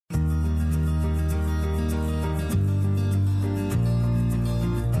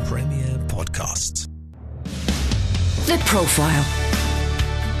The Profile.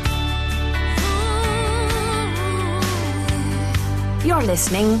 You're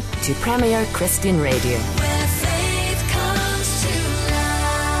listening to Premier Christian Radio.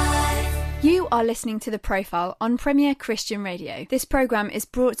 You are listening to The Profile on Premier Christian Radio. This programme is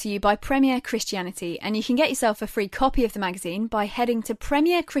brought to you by Premier Christianity, and you can get yourself a free copy of the magazine by heading to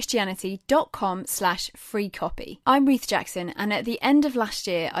premierchristianity.com/free copy. I'm Ruth Jackson, and at the end of last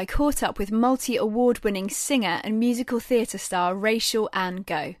year, I caught up with multi-award-winning singer and musical theatre star Rachelle Ann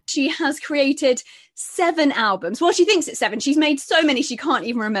Go. She has created 7 albums. Well, she thinks it's 7. She's made so many she can't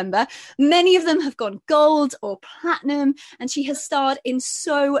even remember. Many of them have gone gold or platinum, and she has starred in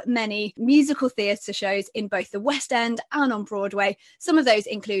so many musical theatre shows in both the West End and on Broadway. Some of those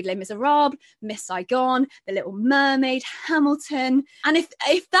include Les Miserables, Miss Saigon, The Little Mermaid, Hamilton. And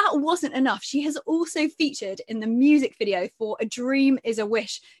if that wasn't enough, she has also featured in the music video for A Dream is a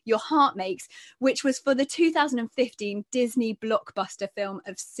Wish Your Heart Makes, which was for the 2015 Disney blockbuster film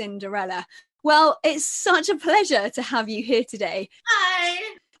of Cinderella. Well, it's such a pleasure to have you here today.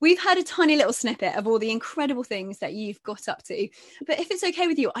 Hi. We've had a tiny little snippet of all the incredible things that you've got up to. But if it's okay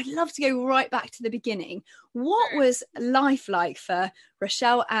with you, I'd love to go right back to the beginning. What was life like for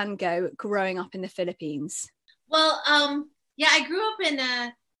Rachelle Ann Go growing up in the Philippines? Well, I grew up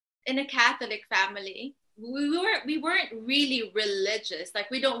in a Catholic family. We weren't really religious. Like,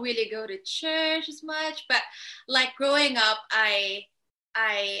 we don't really go to church as much. But like growing up, I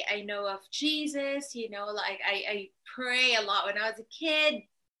know of Jesus, like I pray a lot when I was a kid.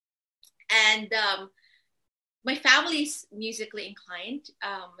 And my family's musically inclined,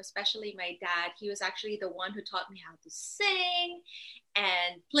 especially my dad. He was actually the one who taught me how to sing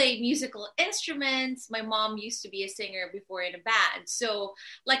and play musical instruments. My mom used to be a singer before in a band. So,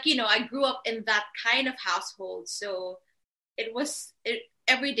 I grew up in that kind of household. So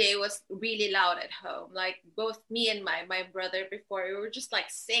every day was really loud at home. Like, both me and my brother before, we were just like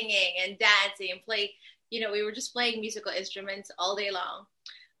singing and dancing and we were just playing musical instruments all day long.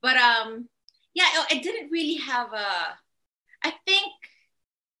 But I didn't really have I think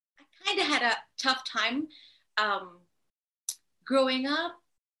I kind of had a tough time growing up.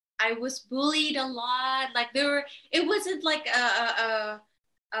 I was bullied a lot. Like, it wasn't like how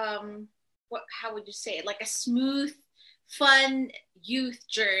would you say it? Like a smooth, fun youth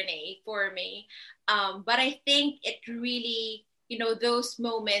journey for me. But I think it really, those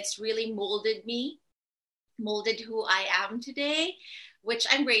moments really molded who I am today, which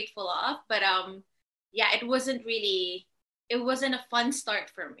I'm grateful of. But it wasn't a fun start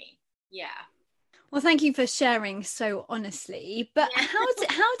for me. Yeah. Well, thank you for sharing so honestly. But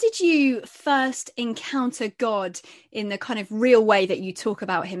how did you first encounter God in the kind of real way that you talk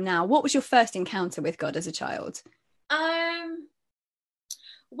about him now? What was your first encounter with God as a child?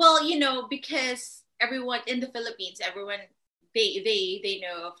 Well, because everyone in the Philippines, they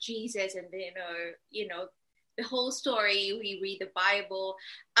know of Jesus, and they know, the whole story. We read the Bible.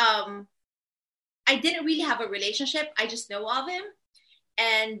 I didn't really have a relationship. I just know of him.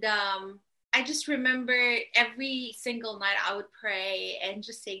 And I just remember every single night I would pray and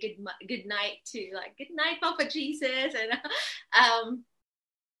just say good night to, like, good night, Papa Jesus. And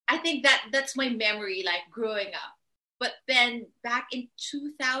I think that's my memory, like, growing up. But then back in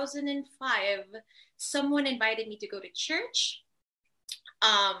 2005, someone invited me to go to church.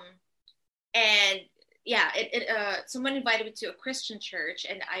 Someone invited me to a Christian church,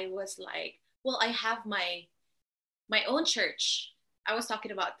 and I was like, well, I have my own church. I was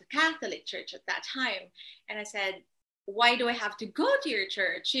talking about the Catholic church at that time. And I said, why do I have to go to your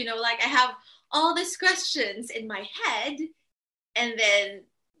church? I have all these questions in my head. And then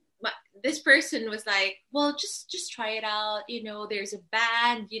this person was like, well, just try it out. There's a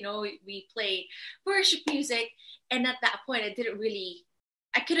band, we play worship music. And at that point, I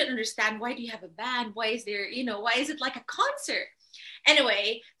couldn't understand, why do you have a band? Why is there, why is it like a concert?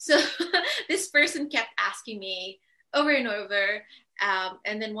 Anyway, so this person kept asking me over and over.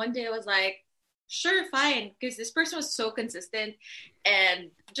 And then one day I was like, sure, fine. Because this person was so consistent.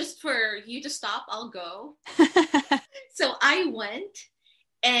 And just for you to stop, I'll go. So I went,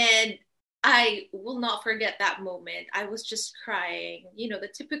 and I will not forget that moment. I was just crying, the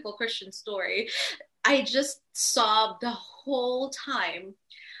typical Christian story. I just sobbed the whole time.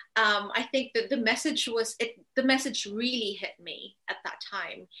 I think that the message really hit me at that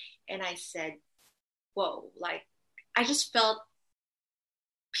time. And I said, whoa, like, I just felt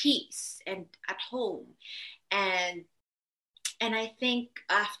peace and at home. And I think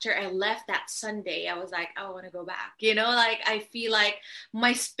after I left that Sunday, I was like, I want to go back. I feel like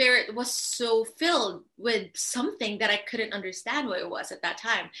my spirit was so filled with something that I couldn't understand what it was at that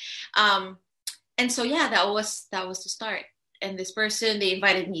time. And so yeah, that was the start. And this person, they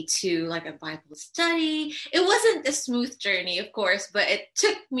invited me to like a Bible study. It wasn't a smooth journey, of course, but it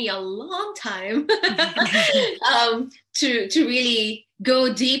took me a long time to really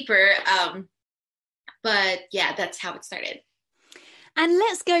go deeper. But yeah, that's how it started. And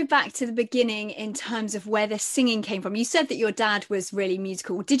let's go back to the beginning in terms of where the singing came from. You said that your dad was really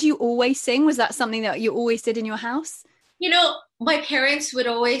musical. Did you always sing? Was that something that you always did in your house? My parents would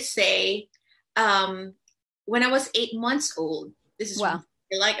always say, when I was 8 months old, this is Wow.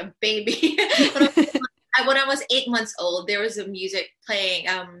 like a baby. When I was 8 months old, there was a music playing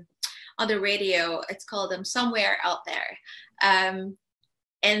on the radio. It's called Somewhere Out There.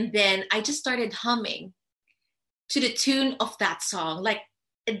 And then I just started humming to the tune of that song. Like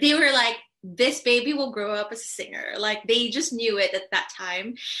they were like, this baby will grow up as a singer. Like they just knew it at that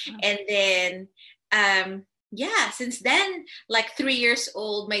time. Wow. And then, yeah, since then, like 3 years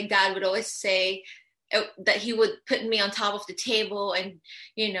old, my dad would always say that he would put me on top of the table and,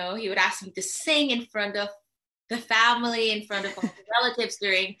 he would ask me to sing in front of the family, in front of all the relatives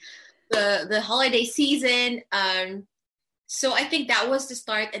during the holiday season. So I think that was the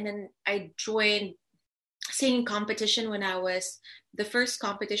start. And then I joined singing competition the first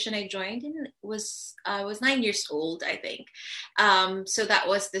competition I joined in was, I was 9 years old, I think. So that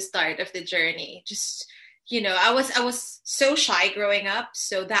was the start of the journey. Just, I was so shy growing up.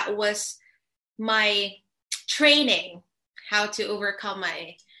 So that was my training, how to overcome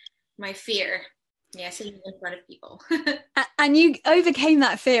my fear. Yeah, singing in front of people. And you overcame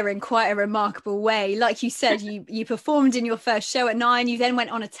that fear in quite a remarkable way. Like you said, you performed in your first show at 9. You then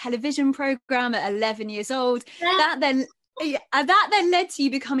went on a television program at 11 years old. That then led to you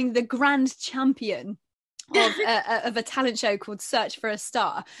becoming the grand champion of a talent show called Search for a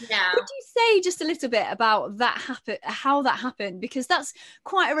Star. Yeah. Could you say just a little bit about how that happened? Because that's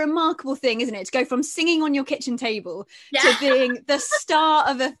quite a remarkable thing, isn't it? To go from singing on your kitchen table to being the star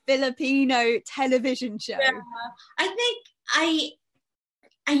of a Filipino television show. Yeah. I think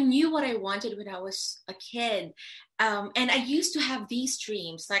I knew what I wanted when I was a kid. And I used to have these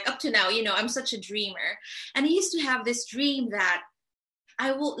dreams, like up to now, I'm such a dreamer. And I used to have this dream that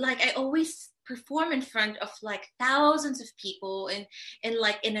I always perform in front of like thousands of people in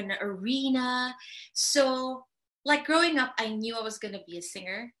an arena. So like growing up, I knew I was going to be a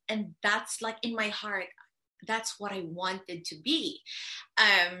singer, and that's like in my heart, that's what I wanted to be.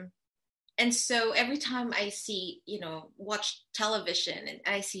 And so every time I see, watch television and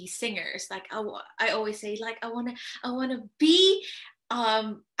I see singers, like I always say, like, I want to be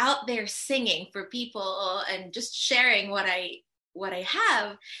out there singing for people and just sharing what I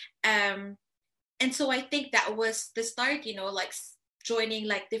have. And so I think that was the start, like joining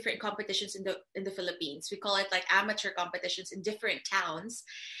like different competitions in the Philippines. We call it like amateur competitions in different towns.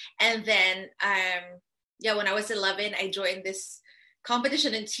 And then, when I was 11, I joined this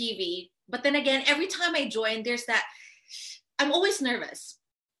competition in TV. But then again, every time I join, I'm always nervous.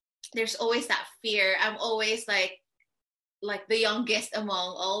 There's always that fear. I'm always like the youngest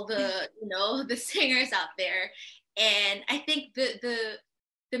among all the, the singers out there. And I think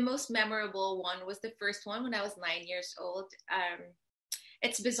the most memorable one was the first one when I was 9 years old.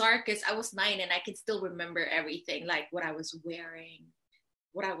 It's bizarre because I was 9 and I can still remember everything, like what I was wearing,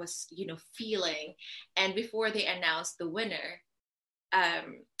 what I was, feeling. And before they announced the winner,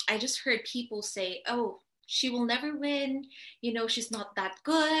 I just heard people say, "Oh, she will never win. She's not that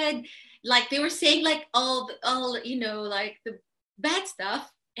good." Like they were saying like all like the bad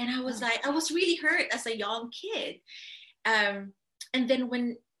stuff. And I was like, I was really hurt as a young kid. And then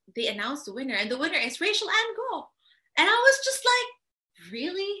when they announced the winner, and the winner is Rachelle Ann Go, and I was just like,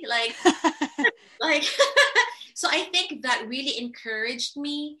 really? Like, so I think that really encouraged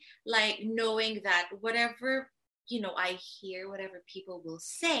me, like knowing that whatever, I hear, whatever people will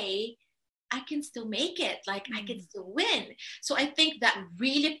say, I can still make it. Like, I can still win. So I think that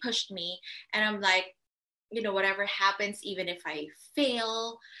really pushed me. And I'm like, whatever happens, even if I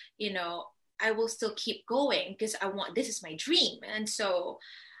fail, I will still keep going because this is my dream. And so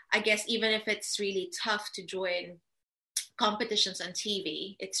I guess even if it's really tough to join competitions on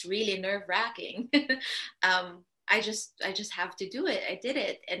TV, it's really nerve-wracking. I just have to do it. I did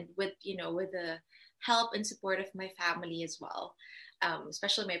it. And with the help and support of my family as well,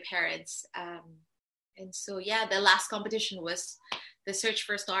 especially my parents. And so, yeah, the last competition was the Search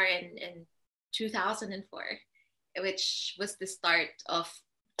for a Star in 2004, which was the start of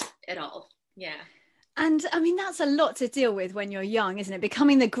it all. Yeah. And I mean, that's a lot to deal with when you're young, isn't it?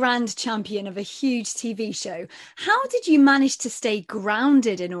 Becoming the grand champion of a huge TV show. How did you manage to stay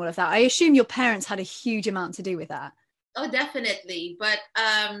grounded in all of that? I assume your parents had a huge amount to do with that. Oh, definitely. But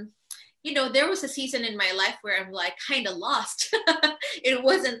there was a season in my life where I'm like kind of lost. It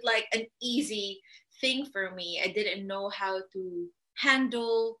wasn't like an easy thing for me. I didn't know how to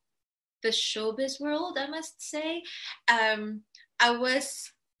handle the showbiz world, I must say. I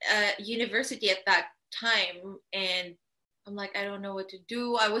was university at that time, and I'm like, I don't know what to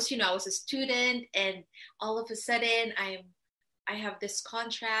do. I was a student, and all of a sudden I have this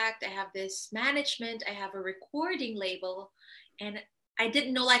contract, I have this management, I have a recording label, and I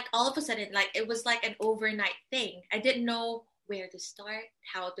didn't know, like, all of a sudden, like, it was like an overnight thing. I didn't know where to start,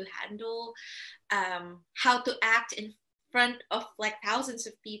 how to handle, how to act in front of like thousands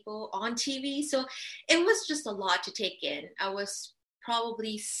of people on TV. So it was just a lot to take in. I was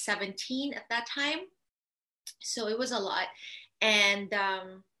probably 17 at that time. So it was a lot. And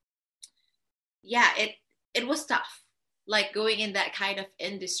yeah, it was tough, like going in that kind of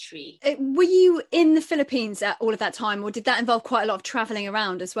industry. Were you in the Philippines at all of that time, or did that involve quite a lot of traveling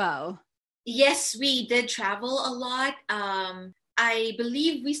around as well? Yes, we did travel a lot. I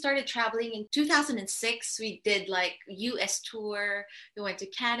believe we started traveling in 2006. We did like US tour. We went to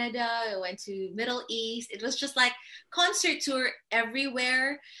Canada. We went to Middle East. It was just like concert tour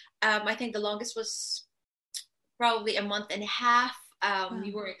everywhere. I think the longest was probably a month and a half. Wow.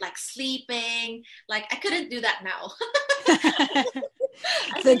 We weren't like sleeping. Like I couldn't do that now.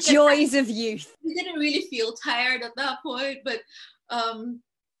 I The think joys of youth. we didn't really feel tired at that point, but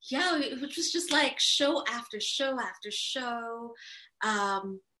yeah, it was just like show after show after show.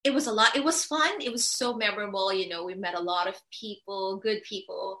 It was a lot. It was fun. It was so memorable. We met a lot of people, good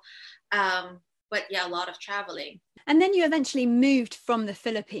people. But yeah, a lot of traveling. And then you eventually moved from the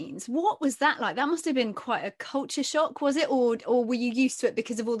Philippines. What was that like? That must have been quite a culture shock, was it? Or were you used to it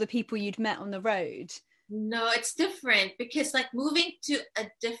because of all the people you'd met on the road? No, it's different because like moving to a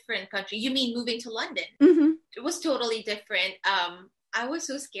different country, you mean moving to London? Mm-hmm. It was totally different. I was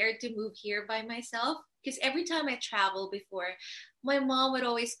so scared to move here by myself because every time I traveled before, my mom would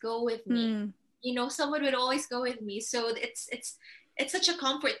always go with me. Someone would always go with me. So it's such a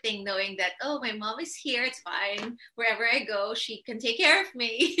comfort thing knowing that, oh, my mom is here, it's fine. Wherever I go, she can take care of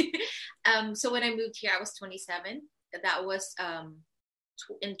me. So when I moved here, I was 27. That was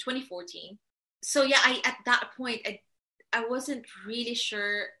in 2014. So yeah, at that point, I wasn't really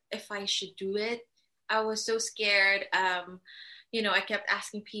sure if I should do it. I was so scared. I kept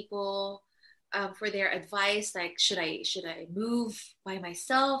asking people for their advice, like should I move by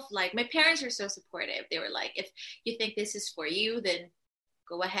myself? Like my parents are so supportive. They were like, if you think this is for you, then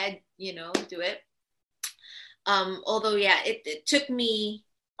go ahead, do it. Although yeah, it took me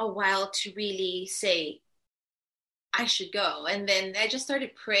a while to really say I should go. And then I just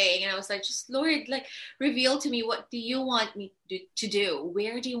started praying and I was like, just Lord, like reveal to me, what do you want me to do?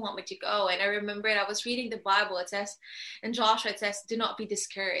 Where do you want me to go? And I remembered I was reading the Bible. It says, in Joshua, it says, do not be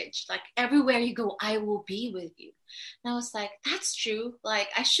discouraged. Like everywhere you go, I will be with you. And I was like, that's true. Like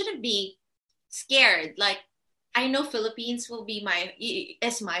I shouldn't be scared. Like I know Philippines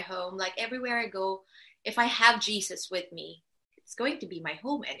is my home. Like everywhere I go, if I have Jesus with me, it's going to be my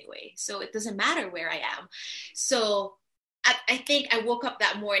home anyway. So it doesn't matter where I am. So I think I woke up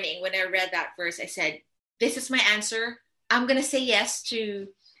that morning when I read that verse. I said, this is my answer. I'm going to say yes to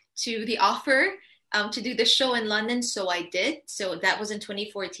the offer to do the show in London. So I did. So that was in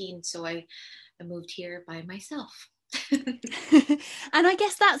 2014. So I moved here by myself. And I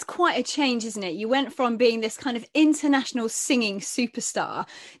guess that's quite a change, isn't it? You went from being this kind of international singing superstar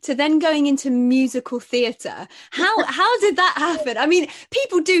to then going into musical theatre. How did that happen? I mean,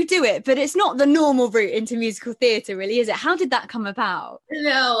 people do it, but it's not the normal route into musical theatre, really, is it? How did that come about?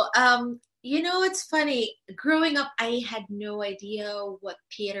 No, it's funny. Growing up, I had no idea what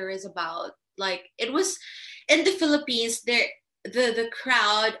theater is about. Like it was in the Philippines, the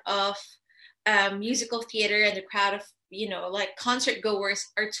crowd of musical theater and the crowd of like concert goers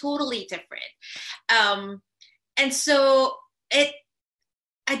are totally different. And so I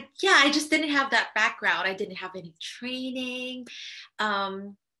just didn't have that background. I didn't have any training.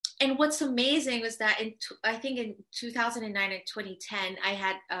 And what's amazing was that I think in 2009 and 2010, I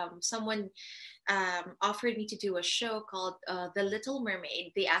had someone offered me to do a show called The Little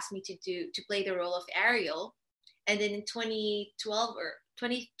Mermaid. They asked me to play the role of Ariel. And then in 2012,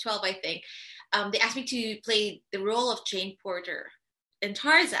 I think, they asked me to play the role of Jane Porter in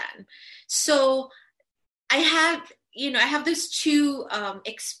Tarzan. So I have those two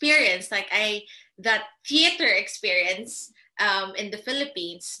experience, like that theater experience in the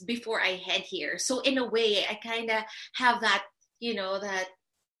Philippines before I head here. So in a way, I kind of have that,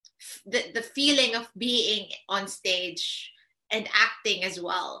 that the feeling of being on stage and acting as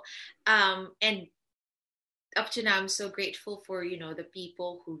well. And up to now, I'm so grateful for, the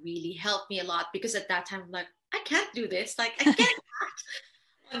people who really helped me a lot, because at that time, I'm like, I can't do this. Like, I can't act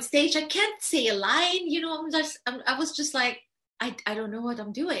on stage. I can't say a line, I was just like, I don't know what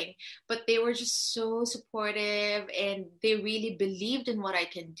I'm doing, but they were just so supportive, and they really believed in what I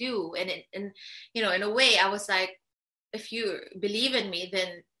can do. And in a way, I was like, if you believe in me,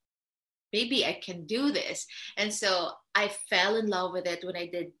 then maybe I can do this. And so I fell in love with it when I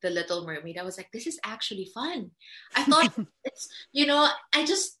did The Little Mermaid. I was like, this is actually fun. I thought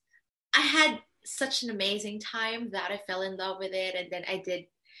it's, I had such an amazing time that I fell in love with it. And then I did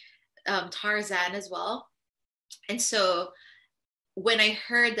Tarzan as well. And so when I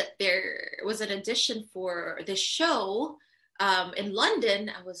heard that there was an audition for the show in London,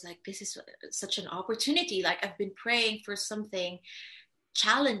 I was like, this is such an opportunity. Like, I've been praying for something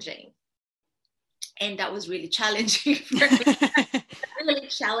challenging. And that was really challenging for me. It really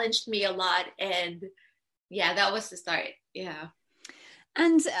challenged me a lot. And yeah, that was the start. Yeah.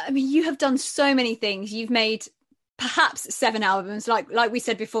 And I mean, you have done so many things. You've made perhaps 7 albums. Like we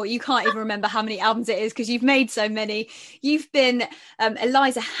said before, you can't even remember how many albums it is because you've made so many. You've been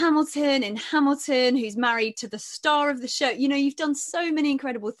Eliza Hamilton in Hamilton, who's married to the star of the show. You've done so many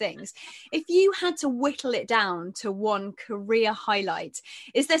incredible things. If you had to whittle it down to one career highlight,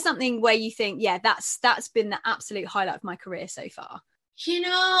 is there something where you think, yeah, that's been the absolute highlight of my career so far?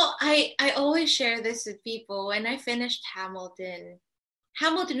 I always share this with people. When I finished Hamilton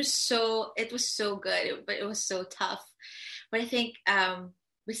was so good, but it was so tough. But I think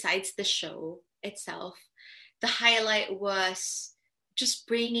besides the show itself, the highlight was just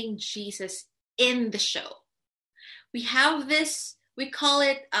bringing Jesus in the show. We have this, we call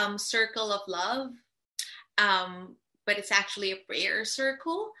it Circle of Love, but it's actually a prayer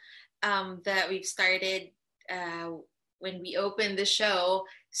circle that we've started when we opened the show.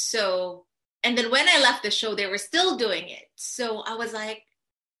 So, and then when I left the show, they were still doing it. So I was like,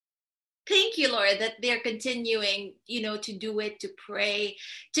 thank you, Lord, that they're continuing, to do it, to pray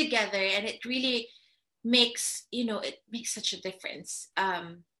together. And it really makes, it makes such a difference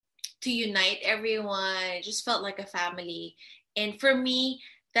to unite everyone. It just felt like a family. And for me,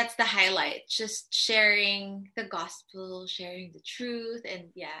 that's the highlight, just sharing the gospel, sharing the truth. And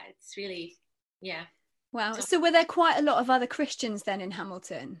yeah, it's really, yeah. Wow. So were there quite a lot of other Christians then in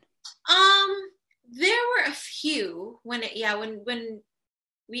Hamilton? There were a few when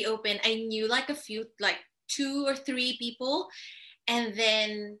we opened. I knew like a few, like 2 or 3 people, and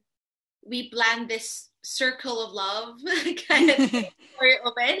then we planned this circle of love kind of thing before it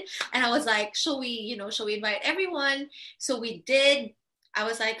opened. And I was like, shall we invite everyone? So we did. I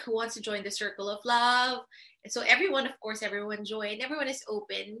was like, who wants to join the circle of love? And so everyone joined. Everyone is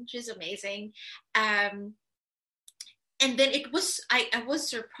open, which is amazing. And then I was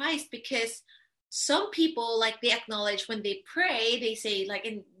surprised because some people, like, they acknowledge when they pray, they say like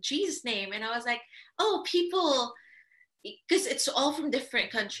in Jesus' name. And I was like, oh, people, because it's all from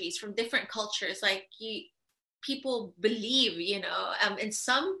different countries, from different cultures. Like, people believe, and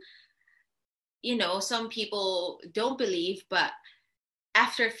some people don't believe. But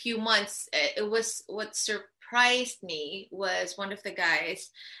after a few months, it was what surprised me was one of the guys.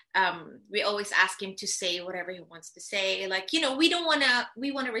 We always ask him to say whatever he wants to say. Like, we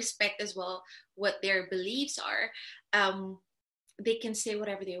want to respect as well what their beliefs are. They can say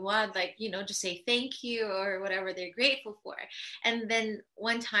whatever they want, like, just say thank you or whatever they're grateful for. And then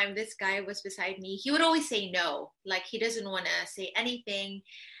one time this guy was beside me. He would always say no, like he doesn't want to say anything.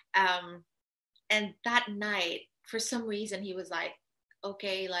 And that night, for some reason, he was like,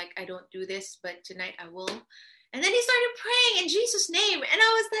 okay, like, I don't do this, but tonight I will. And then he started praying in Jesus' name. And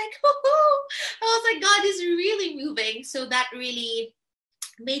I was like, whoo-hoo! I was like, God is really moving. So that really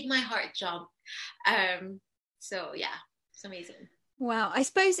made my heart jump. So yeah, it's amazing. Wow. I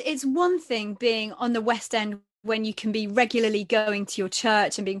suppose it's one thing being on the West End when you can be regularly going to your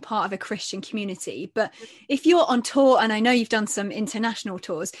church and being part of a Christian community. But if you're on tour, and I know you've done some international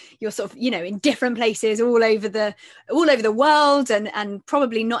tours, you're sort of, in different places all over the world, and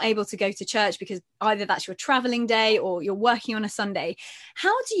probably not able to go to church because either that's your traveling day or you're working on a Sunday.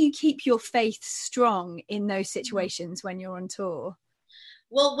 How do you keep your faith strong in those situations when you're on tour?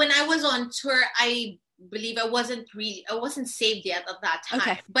 Well, when I was on tour, I believe I wasn't saved yet at that time.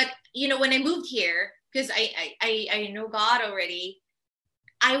 Okay. But, when I moved here, because I know God already,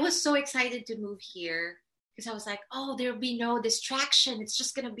 I was so excited to move here because I was like, oh, there'll be no distraction. It's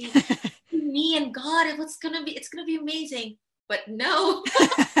just going to be me and God. It's going to be amazing. But no,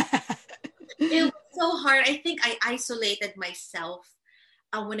 it was so hard. I think I isolated myself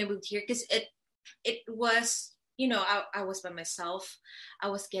when I moved here because it was, I was by myself. I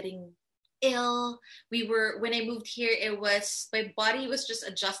was getting ill. When I moved here, my body was just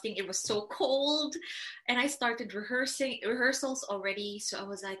adjusting. It was so cold. And I started rehearsals already. So I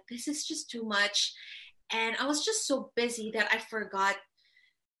was like, this is just too much. And I was just so busy that I forgot,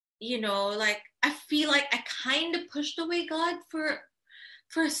 like I feel like I kind of pushed away God for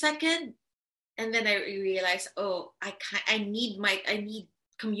a second. And then I realized, oh, I need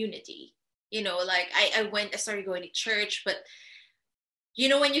community. Like I started going to church, but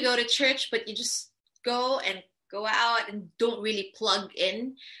when you go to church, but you just go out and don't really plug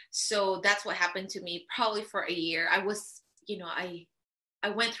in. So that's what happened to me probably for a year. I was, I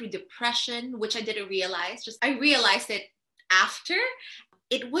went through depression, which I didn't realize. I realized it after.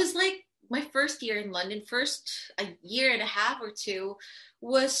 It was like my first year in London, first a year and a half or two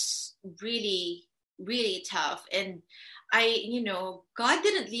was really, really tough. And God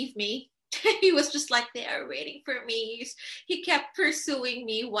didn't leave me. He was just like there waiting for me. He kept pursuing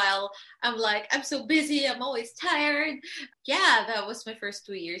me while I'm like, I'm so busy. I'm always tired. Yeah, that was my first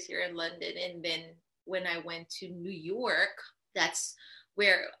 2 years here in London. And then when I went to New York, that's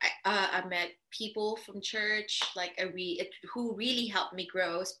where I met people from church, who really helped me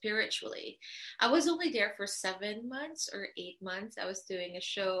grow spiritually. I was only there for 7 months or 8 months. I was doing a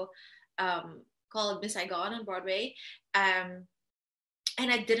show called Miss Saigon on Broadway.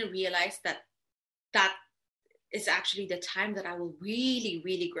 And I didn't realize that is actually the time that I will really,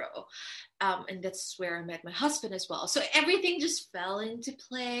 really grow. And that's where I met my husband as well. So everything just fell into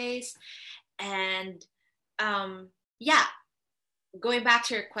place. And going back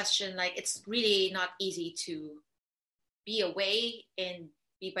to your question, like it's really not easy to be away and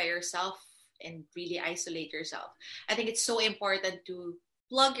be by yourself and really isolate yourself. I think it's so important to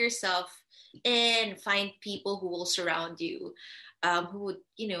plug yourself in, find people who will surround you, who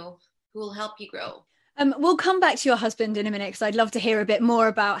will help you grow. We'll come back to your husband in a minute because I'd love to hear a bit more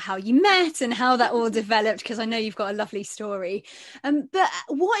about how you met and how that all developed, because I know you've got a lovely story. But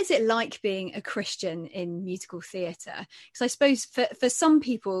what is it like being a Christian in musical theatre? Because I suppose for some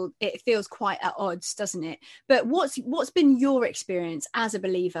people it feels quite at odds, doesn't it? But what's been your experience as a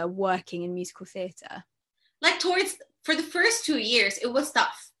believer working in musical theatre? Like for the first 2 years, it was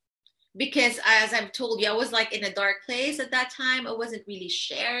tough. Because as I've told you, I was like in a dark place at that time. I wasn't really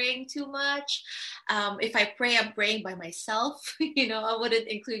sharing too much. If I pray, I'm praying by myself. I wouldn't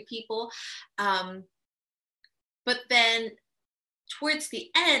include people. But then towards the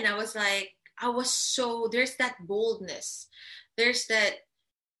end, there's that boldness. There's that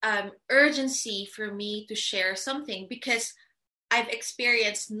urgency for me to share something, because I've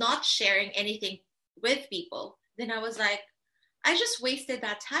experienced not sharing anything with people. Then I was like, I just wasted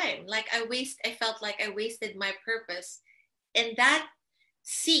that time. I felt like I wasted my purpose. In that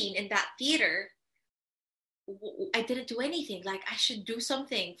scene, in that theater, I didn't do anything. Like I should do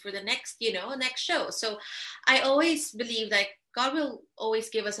something for the next show. So I always believe like God will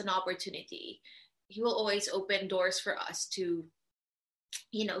always give us an opportunity. He will always open doors for us to,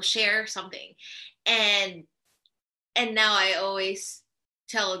 share something. And now I always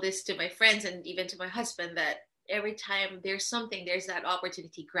tell this to my friends and even to my husband that every time there's that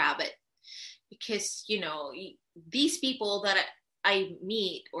opportunity, grab it. Because, these people that I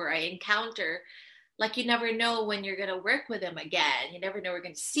meet or I encounter, like you never know when you're going to work with them again. You never know we're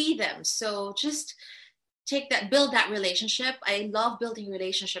going to see them. So just build that relationship. I love building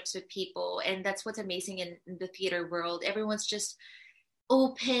relationships with people. And that's what's amazing in the theater world. Everyone's just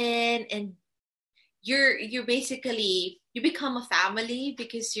open, and you become a family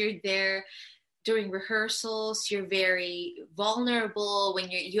because you're there during rehearsals. You're very vulnerable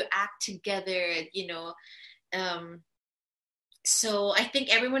when you act together, so I think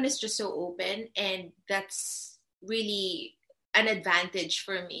everyone is just so open, and that's really an advantage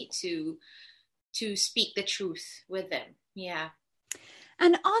for me to speak the truth with them. Yeah.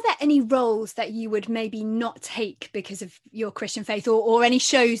 And are there any roles that you would maybe not take because of your Christian faith, or any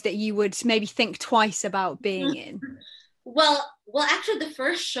shows that you would maybe think twice about being in? Well, actually, the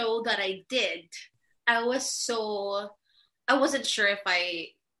first show that I did, I wasn't sure if I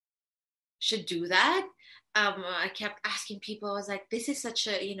should do that. I kept asking people. I was like, "This is such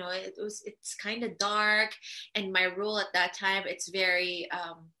a, it's kind of dark," and my role at that time, it's very,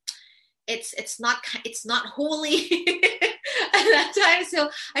 it's not holy at that time. So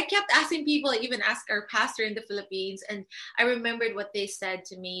I kept asking people. I even asked our pastor in the Philippines, and I remembered what they said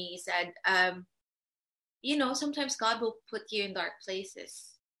to me. He said, sometimes God will put you in dark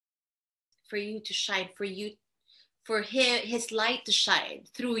places for you to shine, for his light to shine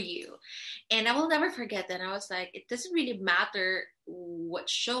through you. And I will never forget that. I was like, it doesn't really matter what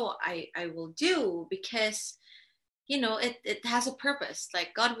show I will do, because it has a purpose.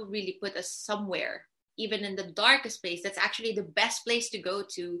 Like God will really put us somewhere, even in the darkest place. That's actually the best place to go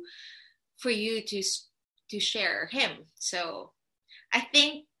to for you to share him. So I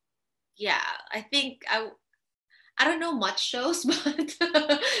think, yeah, I don't know much shows,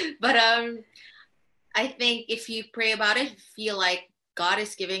 but I think if you pray about it, feel like God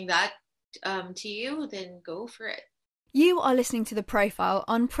is giving that to you, then go for it. You are listening to The Profile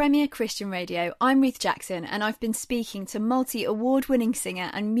on Premier Christian Radio. I'm Ruth Jackson, and I've been speaking to multi-award-winning singer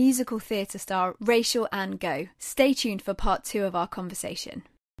and musical theatre star Rachelle Ann Go. Stay tuned for part 2 of our conversation.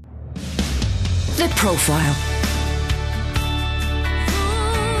 The Profile.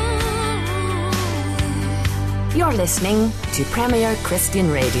 You're listening to Premier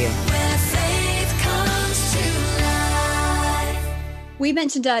Christian Radio. We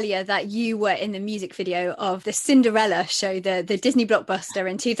mentioned earlier that you were in the music video of the Cinderella show, the Disney blockbuster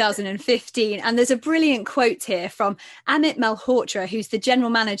in 2015. And there's a brilliant quote here from Amit Malhotra, who's the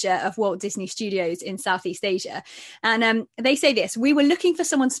general manager of Walt Disney Studios in Southeast Asia. And they say this: "We were looking for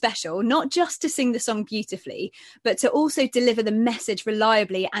someone special, not just to sing the song beautifully, but to also deliver the message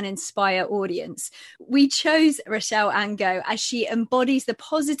reliably and inspire audience. We chose Rachelle Ann Go as she embodies the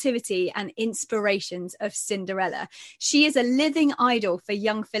positivity and inspirations of Cinderella. She is a living idol for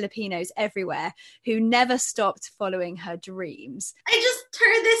young Filipinos everywhere who never stopped following her dreams." I just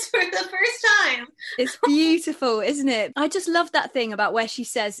heard this for the first time. It's beautiful, isn't it? I just love that thing about where she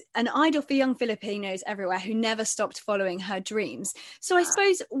says, an idol for young Filipinos everywhere who never stopped following her dreams. So I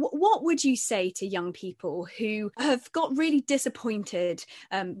suppose, what would you say to young people who have got really disappointed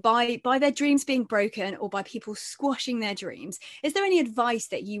by their dreams being broken or by people squashing their dreams? Is there any advice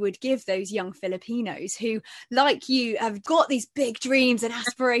that you would give those young Filipinos who, like you, have got these big dreams and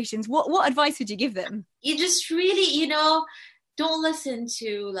aspirations? What advice would you give them? You just really, don't listen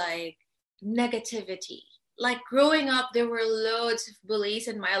to like negativity. Like growing up, there were loads of bullies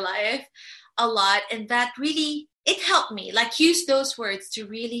in my life, a lot, and that really, it helped me. Like use those words to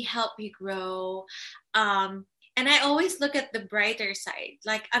really help me grow. And I always look at the brighter side.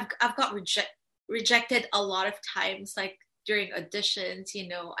 Like I've got rejected a lot of times, like during auditions.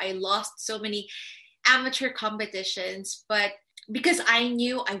 I lost so many amateur competitions, but because I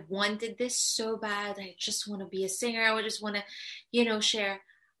knew I wanted this so bad, I just want to be a singer. I would just want to, share.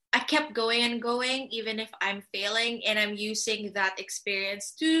 I kept going and going, even if I'm failing, and I'm using that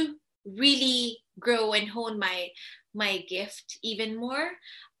experience to really grow and hone my gift even more.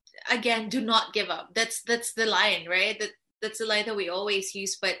 Again, do not give up. That's the line, right? That's the line that we always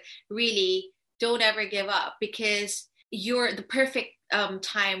use, but really don't ever give up, because the perfect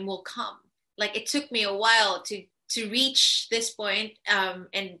time will come. Like it took me a while to reach this point, and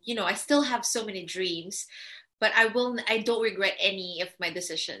I still have so many dreams, but I don't regret any of my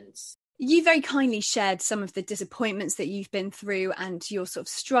decisions. You very kindly shared some of the disappointments that you've been through and your sort of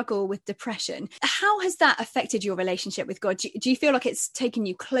struggle with depression. How has that affected your relationship with God? Do you feel like it's taken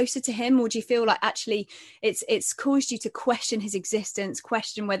you closer to him, or do you feel like actually it's caused you to question his existence,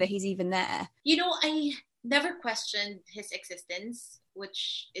 question whether he's even there? I never questioned his existence,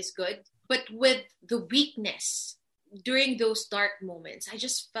 which is good, but with the weakness during those dark moments, I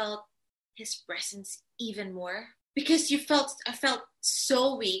just felt his presence even more, because I felt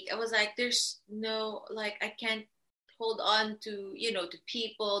so weak. I was like, there's no, like, I can't hold on to, to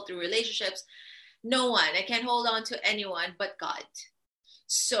people, to relationships. No one. I can't hold on to anyone but God.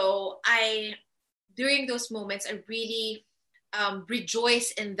 So during those moments, I really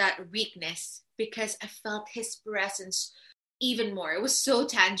rejoice in that weakness, because I felt his presence even more. It was so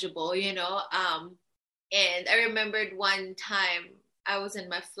tangible, and I remembered one time I was in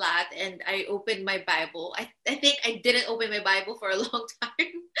my flat and I opened my Bible. I think I didn't open my Bible for a long time.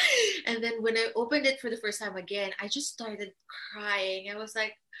 And then when I opened it for the first time again, I just started crying.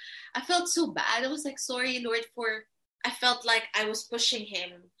 I felt so bad. I was like, sorry, Lord, I felt like I was pushing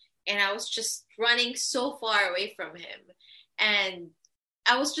him and I was just running so far away from him. And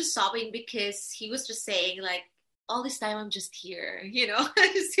I was just sobbing because he was just saying like, all this time I'm just here,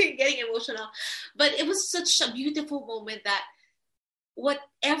 just getting emotional. But it was such a beautiful moment that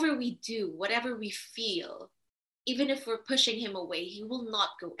whatever we do, whatever we feel, even if we're pushing him away, he will not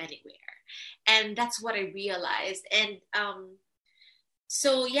go anywhere. And that's what I realized. And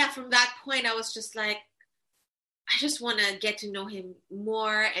so yeah, from that point, I was just like, I just want to get to know him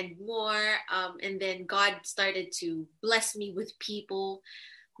more and more. And then God started to bless me with people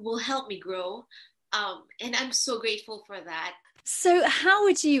who will help me grow. And I'm so grateful for that. So how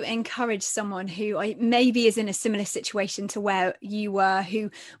would you encourage someone who maybe is in a similar situation to where you were,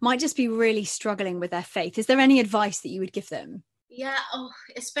 who might just be really struggling with their faith? Is there any advice that you would give them? Yeah,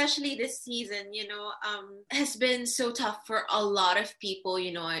 especially this season, has been so tough for a lot of people.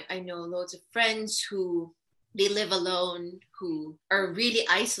 I know loads of friends who they live alone, who are really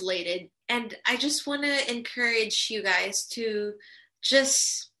isolated. And I just want to encourage you guys to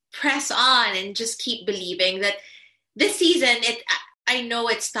just press on and just keep believing that this season, I know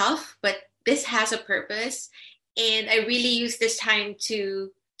it's tough, but this has a purpose. And I really use this time to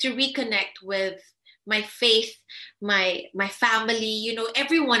reconnect with my faith, my family,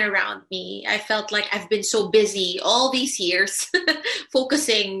 everyone around me. I felt like I've been so busy all these years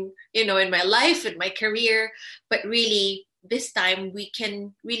focusing, in my life and my career, but really this time we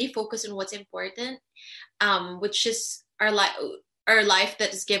can really focus on what's important, which is our life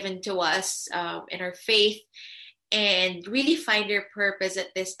that is given to us, and our faith, and really find your purpose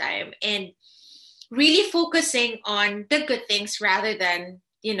at this time, and really focusing on the good things rather than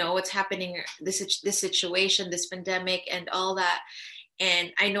what's happening, this situation, this pandemic and all that.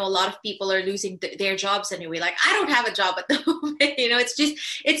 And I know a lot of people are losing their jobs anyway. Like, I don't have a job at the moment.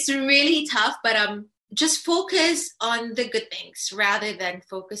 It's really tough, but just focus on the good things rather than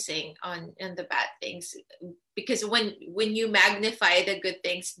focusing on the bad things, because when you magnify the good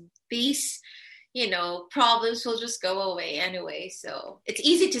things, these problems will just go away anyway. So it's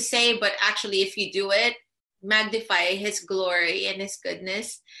easy to say, but actually if you do it, magnify his glory and his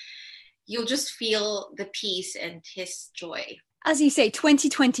goodness, you'll just feel the peace and his joy. As you say,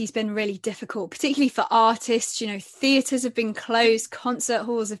 2020 has been really difficult, particularly for artists. Theatres have been closed, concert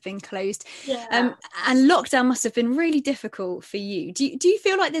halls have been closed. Yeah. And lockdown must have been really difficult for you. Do you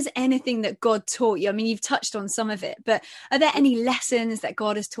feel like there's anything that God taught you? I mean, you've touched on some of it, but are there any lessons that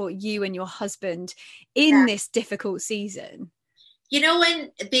God has taught you and your husband in this difficult season?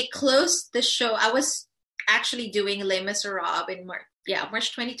 When they closed the show, I was actually doing Les Miserables in March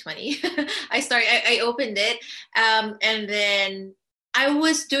 2020. I opened it, and then I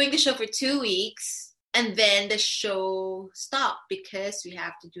was doing the show for 2 weeks, and then the show stopped because we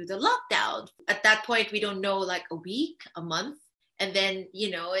have to do the lockdown. At that point, we don't know, like a week, a month, and then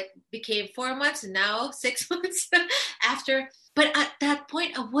it became 4 months, and now 6 months after. But at that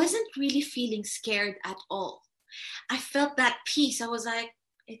point, I wasn't really feeling scared at all. I felt that peace. I was like,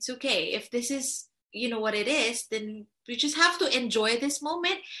 it's okay. If this is what it is, then we just have to enjoy this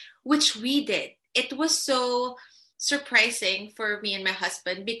moment, which we did. It was so surprising for me and my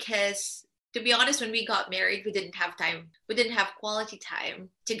husband because, to be honest, when we got married, we didn't have time. We didn't have quality time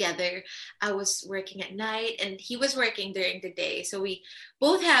together. I was working at night and he was working during the day. So we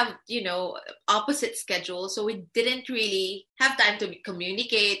both have, opposite schedules. So we didn't really have time to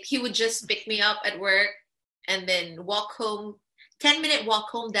communicate. He would just pick me up at work and then walk home. 10-minute walk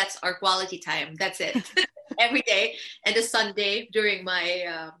home, that's our quality time. That's it. Every day. And a Sunday during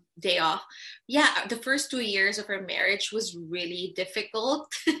my day off. Yeah, the first 2 years of our marriage was really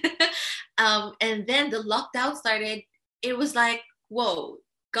difficult. And then the lockdown started. It was like, whoa,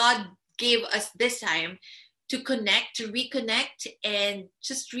 God gave us this time to connect, to reconnect, and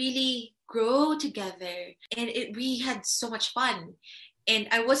just really grow together. And we had so much fun. And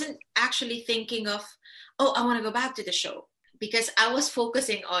I wasn't actually thinking of, I want to go back to the show, because I was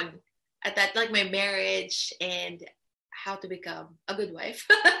focusing on at that, like, my marriage and how to become a good wife.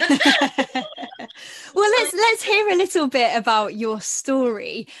 Well, let's hear a little bit about your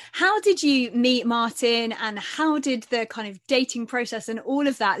story. How did you meet Martin, and how did the kind of dating process and all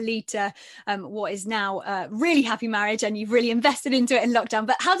of that lead to what is now a really happy marriage, and you've really invested into it in lockdown?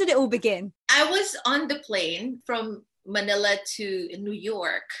 But how did it all begin? I was on the plane from Manila to New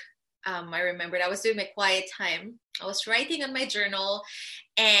York. I remembered I was doing my quiet time. I was writing on my journal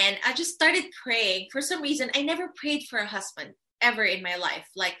and I just started praying. For some reason, I never prayed for a husband ever in my life.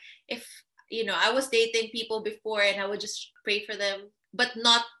 Like, if, I was dating people before and I would just pray for them, but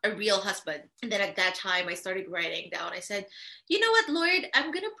not a real husband. And then at that time, I started writing down. I said, you know what, Lord,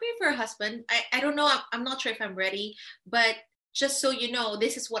 I'm going to pray for a husband. I don't know. I'm not sure if I'm ready, but just so you know,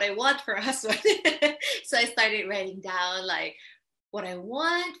 this is what I want for a husband. So I started writing down, like, what I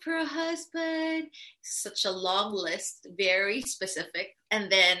want for a husband. Such a long list, very specific.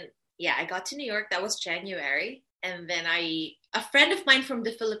 And then, I got to New York. That was January. And then a friend of mine from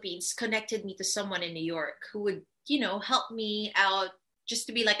the Philippines connected me to someone in New York who would, help me out, just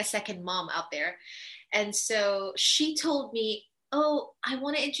to be like a second mom out there. And so she told me, I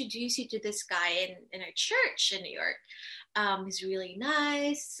want to introduce you to this guy in our church in New York. He's really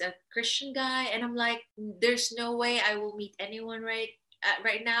nice, a Christian guy. And I'm like, there's no way I will meet anyone right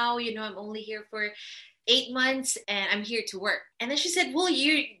now. I'm only here for 8 months and I'm here to work. And then she said, well,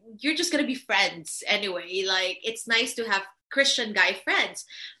 you're just going to be friends anyway. Like, it's nice to have Christian guy friends.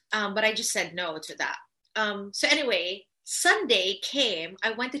 But I just said no to that. So anyway, Sunday came,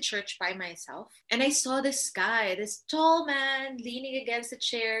 I went to church by myself, and I saw this guy, this tall man leaning against a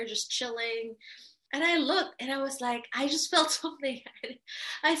chair, just chilling. And I looked and I was like, I just felt something.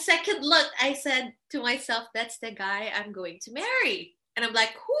 I second looked, I said to myself, that's the guy I'm going to marry. And I'm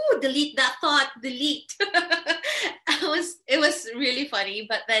like, whoo, delete that thought, delete. It was really funny.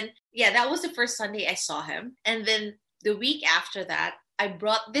 But then, yeah, that was the first Sunday I saw him. And then the week after that, I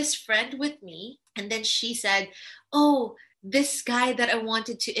brought this friend with me. And then she said, oh, this guy that I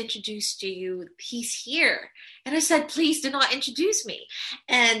wanted to introduce to you, he's here. And I said, please do not introduce me.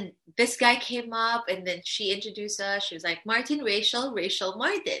 And this guy came up and then she introduced us. She was like, Martin, Rachelle,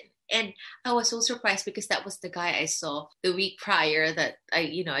 Martin. And I was so surprised because that was the guy I saw the week prior that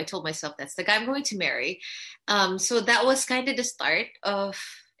I told myself that's the guy I'm going to marry. So that was kind of the start of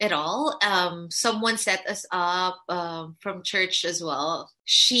it all. Someone set us up from church as well.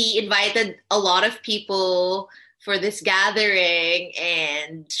 She invited a lot of people for this gathering,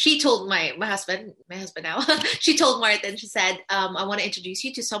 and she told my husband now, she told Martin, she said, I want to introduce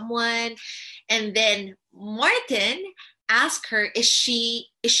you to someone. And then Martin asked her, is she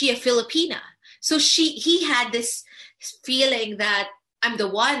a Filipina? So he had this feeling that I'm the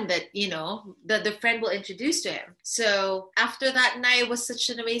one that, the friend will introduce to him. So after that night, it was such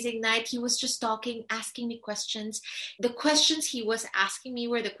an amazing night. He was just talking, asking me questions. The questions he was asking me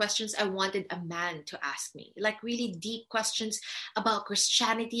were the questions I wanted a man to ask me, like really deep questions about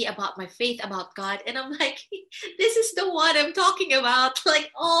Christianity, about my faith, about God. And I'm like, this is the one I'm talking about,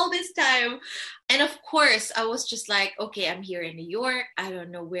 like all this time. And of course, I was just like, okay, I'm here in New York. I don't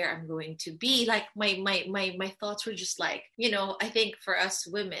know where I'm going to be. Like my thoughts were just like, I think for us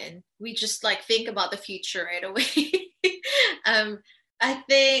women, we just like think about the future right away. I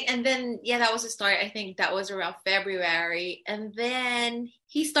think, and then, yeah, that was the start. I think that was around February. And then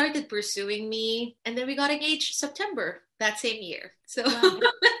he started pursuing me. And then we got engaged September that same year. So wow.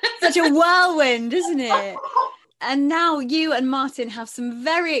 Such a whirlwind, isn't it? And now you and Martin have some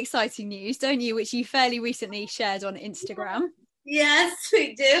very exciting news, don't you, which you fairly recently shared on Instagram. Yes,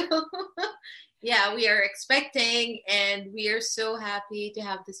 we do. Yeah, we are expecting, and we are so happy to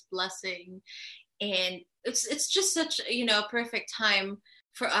have this blessing. And it's just such, a perfect time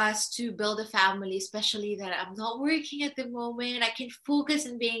for us to build a family, especially that I'm not working at the moment. I can focus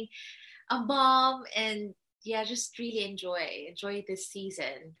on being a mom and just really enjoy this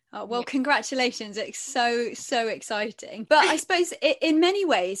season. Oh, well, congratulations. It's so exciting. But I suppose in many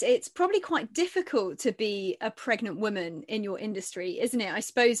ways, it's probably quite difficult to be a pregnant woman in your industry, isn't it? I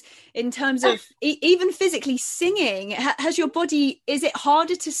suppose in terms of even physically singing, has your body, is it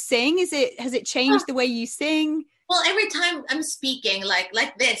harder to sing? Has it changed the way you sing? Well, every time I'm speaking like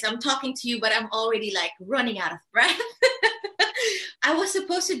this, I'm talking to you, but I'm already like running out of breath. I was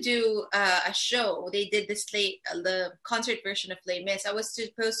supposed to do a show. They did the concert version of Les Mis. I was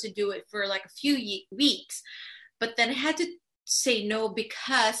supposed to do it for like a few weeks, but then I had to say no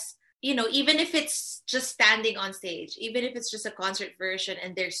because, even if it's just standing on stage, even if it's just a concert version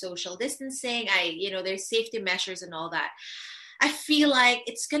and there's social distancing, there's safety measures and all that. I feel like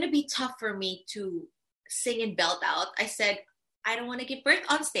it's going to be tough for me to sing and belt out. I said, I don't want to give birth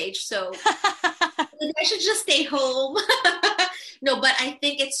on stage, so I should just stay home. No, but I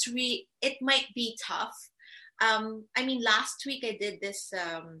think it might be tough. Last week I did this,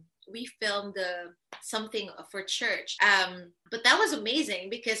 we filmed something for church. But that was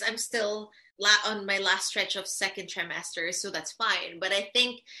amazing because I'm still on my last stretch of second trimester, so that's fine. But I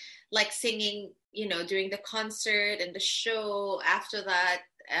think like singing, during the concert and the show after that,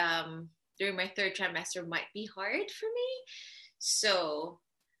 during my third trimester might be hard for me. So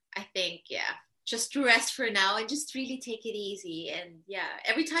I think, just to rest for now and just really take it easy. And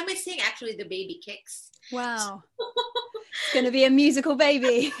every time I sing, actually the baby kicks. Wow. It's going to be a musical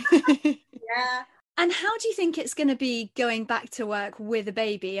baby. Yeah. And how do you think it's going to be going back to work with a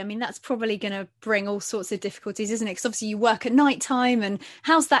baby? I mean, that's probably going to bring all sorts of difficulties, isn't it? Because obviously you work at night time, and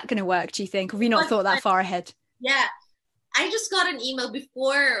how's that going to work, do you think? Have you not thought that far ahead? Yeah. I just got an email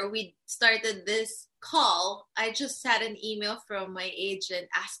before we started this call. I just had an email from my agent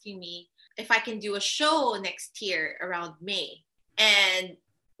asking me if I can do a show next year around May. And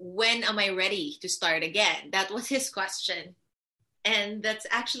when am I ready to start again? That was his question. And that's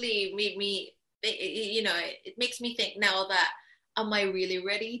actually made me, it makes me think now that, am I really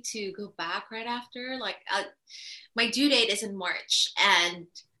ready to go back right after? Like my due date is in March, and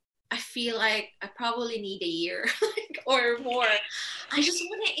I feel like I probably need a year or more. I just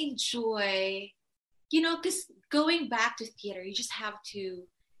want to enjoy, because going back to theater, you just have to,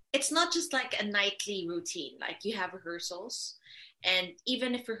 it's not just like a nightly routine. Like you have rehearsals, and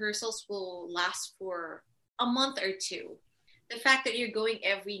even if rehearsals will last for a month or two. The fact that you're going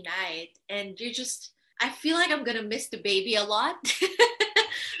every night and I feel like I'm gonna miss the baby a lot.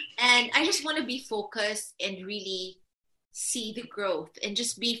 And I just want to be focused and really see the growth and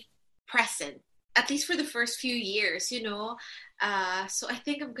just be present, at least for the first few years, So I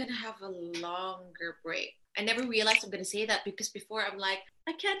think I'm gonna have a longer break. I never realized I'm gonna say that, because before I'm like,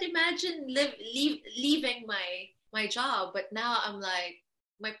 I can't imagine leaving my job, but now I'm like,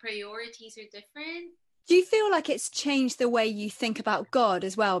 my priorities are different. Do you feel like it's changed the way you think about God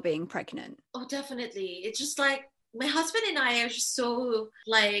as well, being pregnant? Oh, definitely. It's just like my husband and I are just so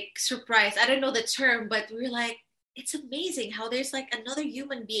like surprised. I don't know the term, but we're like, it's amazing how there's like another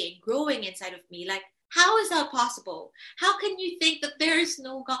human being growing inside of me. Like, how is that possible? How can you think that there is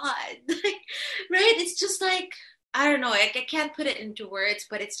no God? Right? It's just like, I don't know. I can't put it into words,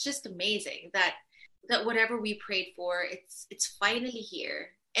 but it's just amazing that whatever we prayed for, it's finally here.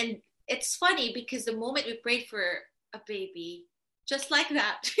 And it's funny because the moment we prayed for a baby, just like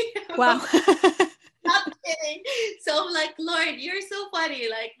that. Wow. Not kidding. So I'm like, Lord, you're so funny.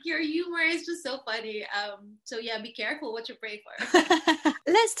 Like, your humor is just so funny. So yeah, be careful what you pray for.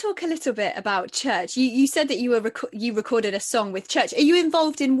 Let's talk a little bit about church. You said that you recorded a song with church. Are you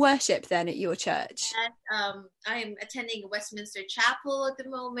involved in worship then at your church? Yes, I'm attending Westminster Chapel at the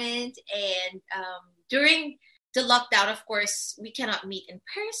moment, and during the lockdown, of course, we cannot meet in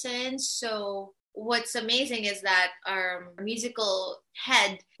person. So what's amazing is that our musical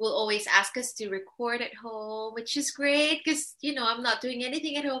head will always ask us to record at home, which is great because, I'm not doing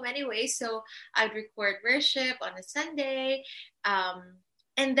anything at home anyway. So I'd record worship on a Sunday.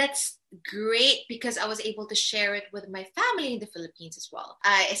 And that's great because I was able to share it with my family in the Philippines as well.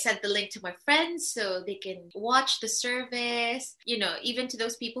 I sent the link to my friends so they can watch the service, even to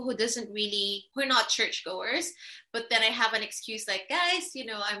those people who are not churchgoers. But then I have an excuse like, guys,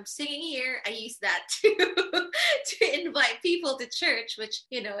 I'm singing here. I use that to invite people to church, which,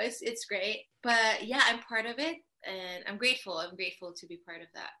 it's great. But yeah, I'm part of it. And I'm grateful to be part of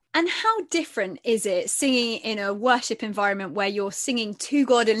that. And how different is it singing in a worship environment where you're singing to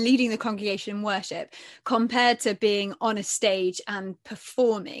God and leading the congregation in worship compared to being on a stage and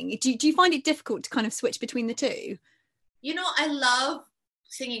performing? Do you find it difficult to kind of switch between the two? I love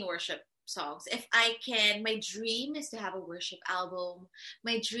singing worship songs. If I can, my dream is to have a worship album.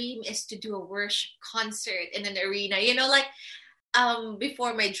 My dream is to do a worship concert in an arena.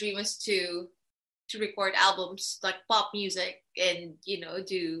 Before, my dream was to record albums like pop music and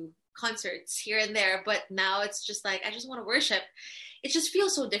do concerts here and there, but now it's just like I just want to worship. It just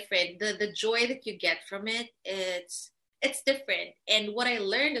feels so different. The joy that you get from it, it's different. And what I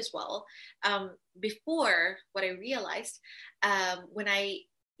learned as well, before, what I realized, when I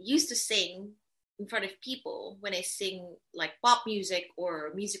used to sing in front of people, when I sing like pop music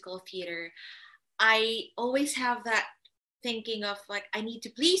or musical theater, I always have that thinking of like, I need to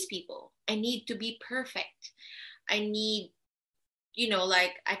please people. I need to be perfect. I need,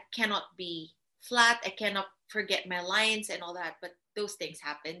 I cannot be flat. I cannot forget my lines and all that. But those things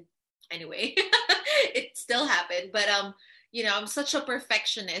happen anyway. It still happened. But, I'm such a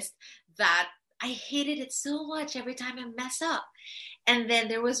perfectionist that I hated it so much every time I mess up. And then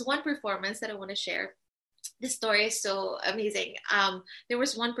there was one performance that I want to share. This story is so amazing. There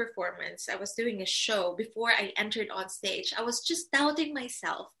was one performance. I was doing a show. Before I entered on stage, I was just doubting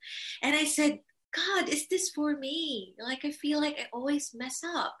myself. And I said, God, is this for me? Like, I feel like I always mess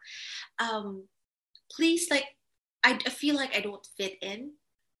up. Please, I feel like I don't fit in.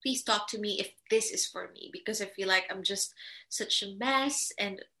 Please talk to me if this is for me, because I feel like I'm just such a mess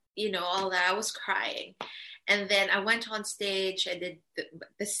and, all that. I was crying. And then I went on stage. I did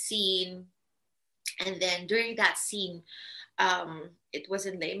the scene. And then during that scene, it was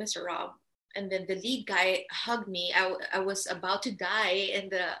in Les Miserables, and then the lead guy hugged me. I was about to die in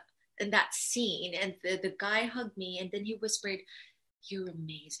that scene, and the guy hugged me, and then he whispered, "You're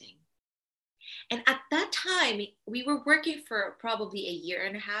amazing." And at that time, we were working for probably a year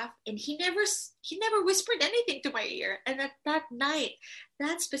and a half, and he never whispered anything to my ear. And at that night,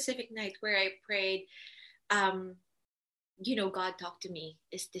 that specific night where I prayed, God talked to me.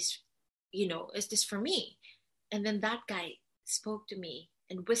 Is this for me? And then that guy spoke to me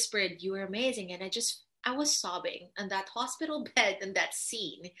and whispered, "You are amazing." And I was sobbing on that hospital bed in that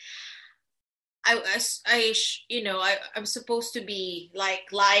scene. I'm supposed to be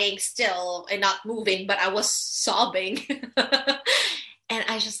like lying still and not moving, but I was sobbing. And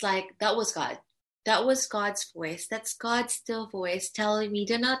I just like, that was God. That was God's voice. That's God's still voice telling me,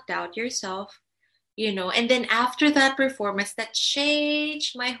 do not doubt yourself. And then after that performance, that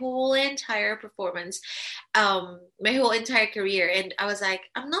changed my whole entire performance, my whole entire career. And I was like,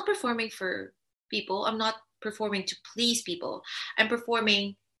 I'm not performing for people. I'm not performing to please people. I'm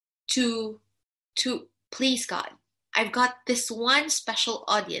performing to please God. I've got this one special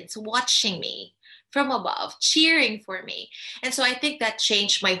audience watching me from above, cheering for me. And so I think that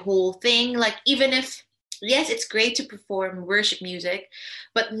changed my whole thing. Like, even if, yes, it's great to perform worship music,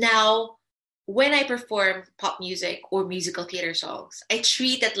 but now when I perform pop music or musical theater songs, I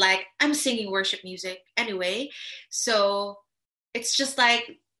treat it like I'm singing worship music anyway. So it's just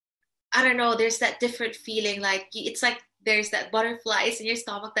like, I don't know, there's that different feeling. Like, it's like there's that butterflies in your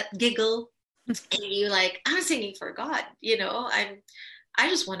stomach, that giggle. And you like, I'm singing for God, I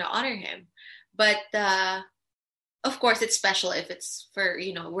just want to honor him. But of course, it's special if it's for,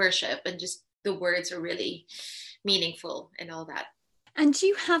 worship and just the words are really meaningful and all that. And do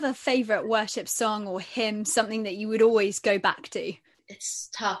you have a favorite worship song or hymn, something that you would always go back to? It's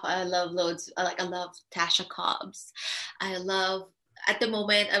tough. I love loads. I love Tasha Cobbs. At the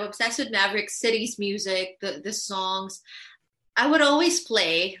moment, I'm obsessed with Maverick City's music, the songs. I would always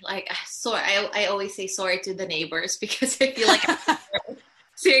play, like, sorry, I always say sorry to the neighbors because I feel like,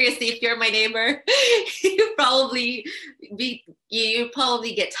 seriously, if you're my neighbor, you probably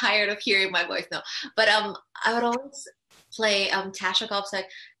get tired of hearing my voice now. But I would always play Tasha Cobbs, like,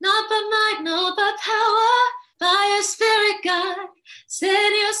 not by might, not by power, by your spirit, God,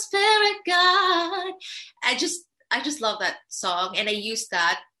 send your spirit, God. I just love that song, and I use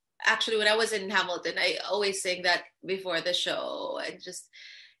that. Actually, when I was in Hamilton, I always sing that before the show and just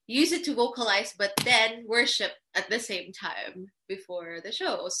use it to vocalize, but then worship at the same time before the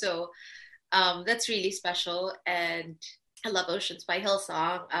show. So that's really special. And I love Oceans by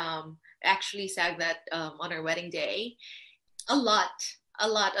Hillsong. I actually sang that on our wedding day. A lot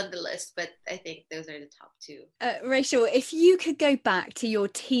on the list, but I think those are the top two. Rachel, if you could go back to your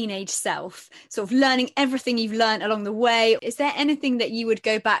teenage self, sort of learning everything you've learned along the way, is there anything that you would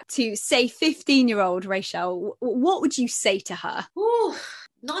go back to, say, 15-year-old Rachel? What would you say to her? Ooh,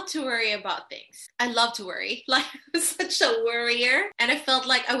 not to worry about things. I love to worry. Like, I was such a worrier, and I felt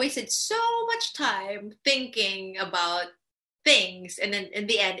like I wasted so much time thinking about things, and then in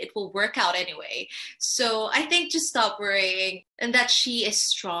the end it will work out anyway. So I think just stop worrying, and that she is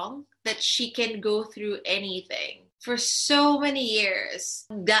strong, that she can go through anything. For so many years,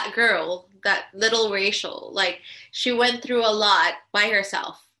 that girl, that little Rachel, like, she went through a lot by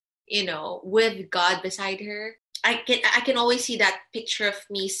herself, with God beside her. I can always see that picture of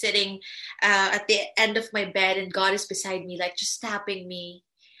me sitting at the end of my bed, and God is beside me, like, just tapping me.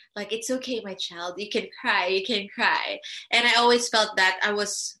 Like, it's okay, my child. You can cry. And I always felt that I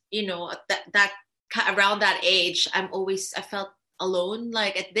was, that around that age, I felt alone.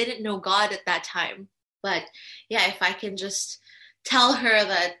 Like, I didn't know God at that time. But yeah, if I can just tell her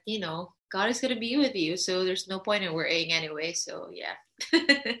that, God is going to be with you. So there's no point in worrying anyway. So yeah.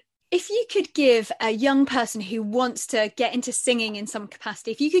 If you could give a young person who wants to get into singing in some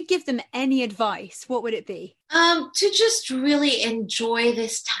capacity, if you could give them any advice, what would it be? To just really enjoy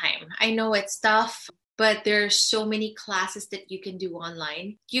this time. I know it's tough, but there's so many classes that you can do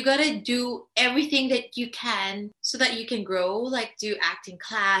online. You gotta do everything that you can so that you can grow, like do acting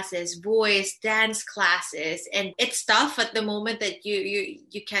classes, voice, dance classes. And it's tough at the moment that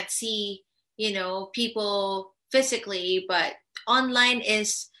you can't see, people physically, but online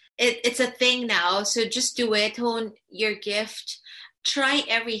is it's a thing now. So just do it, hone your gift, try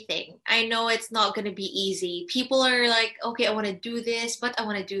everything. I know it's not going to be easy. People are like, okay, I want to do this, but I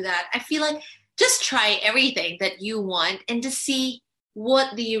want to do that. I feel like just try everything that you want and just see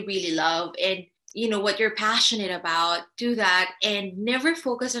what do you really love and what you're passionate about. Do that and never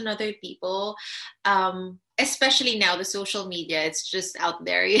focus on other people. Especially now, the social media, it's just out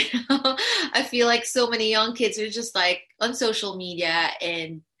there. I feel like so many young kids are just like on social media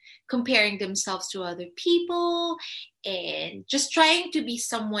and comparing themselves to other people and just trying to be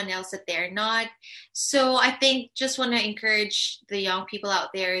someone else that they're not. So I think just want to encourage the young people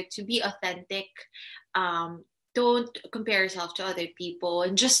out there to be authentic. Don't compare yourself to other people,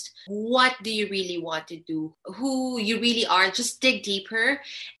 and just what do you really want to do? Who you really are, just dig deeper,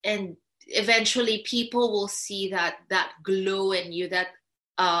 and eventually people will see that glow in you, that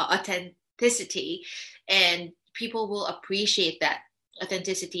authenticity, and people will appreciate that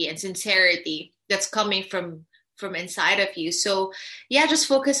authenticity and sincerity that's coming from inside of you. So yeah, just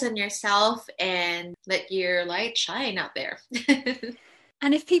focus on yourself and let your light shine out there.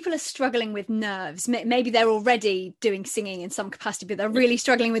 And if people are struggling with nerves, maybe they're already doing singing in some capacity, but they're really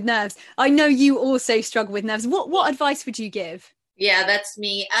struggling with nerves. I know you also struggle with nerves. What advice would you give? Yeah, that's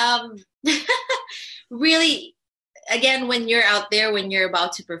me. Really, again, when you're out there, when you're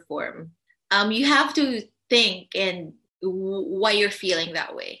about to perform, you have to think and why you're feeling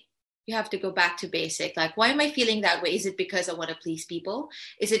that way. You have to go back to basic. Like, why am I feeling that way? Is it because I want to please people?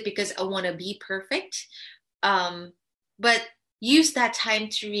 Is it because I want to be perfect? But use that time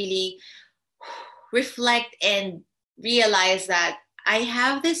to really reflect and realize that I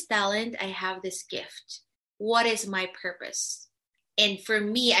have this talent, I have this gift. What is my purpose? And for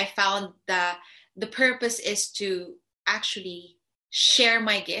me, I found that the purpose is to actually share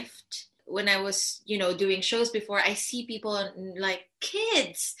my gift. When I was, doing shows before, I see people like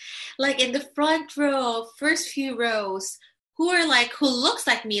kids, like in the front row, first few rows, who looks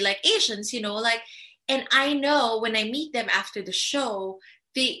like me, like Asians, and I know when I meet them after the show,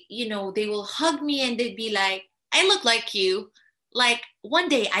 they will hug me and they'd be like, I look like you. Like, one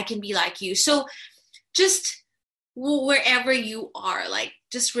day I can be like you. So just wherever you are, like,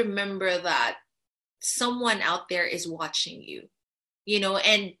 just remember that someone out there is watching you,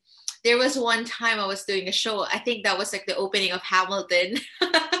 and there was one time I was doing a show. I think that was like the opening of Hamilton.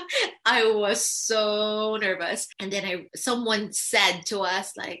 I was so nervous. And then someone said to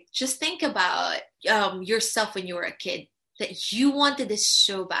us, like, just think about yourself when you were a kid, that you wanted this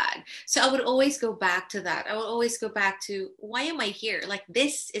so bad. So I would always go back to that. I would always go back to, why am I here? Like,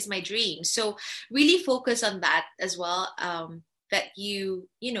 this is my dream. So really focus on that as well, that you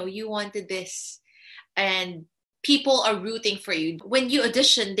wanted this, and people are rooting for you. When you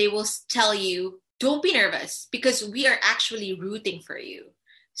audition, they will tell you, don't be nervous, because we are actually rooting for you.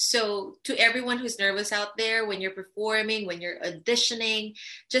 So to everyone who's nervous out there, when you're performing, when you're auditioning,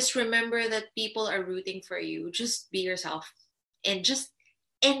 just remember that people are rooting for you. Just be yourself and just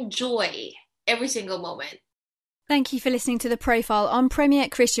enjoy every single moment. Thank you for listening to The Profile on Premier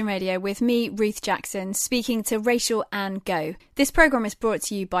Christian Radio with me, Ruth Jackson, speaking to Rachelle Ann Go. This programme is brought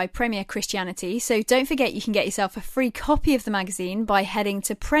to you by Premier Christianity, so don't forget you can get yourself a free copy of the magazine by heading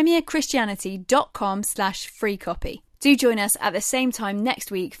to premierchristianity.com/free copy. Do join us at the same time next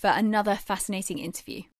week for another fascinating interview.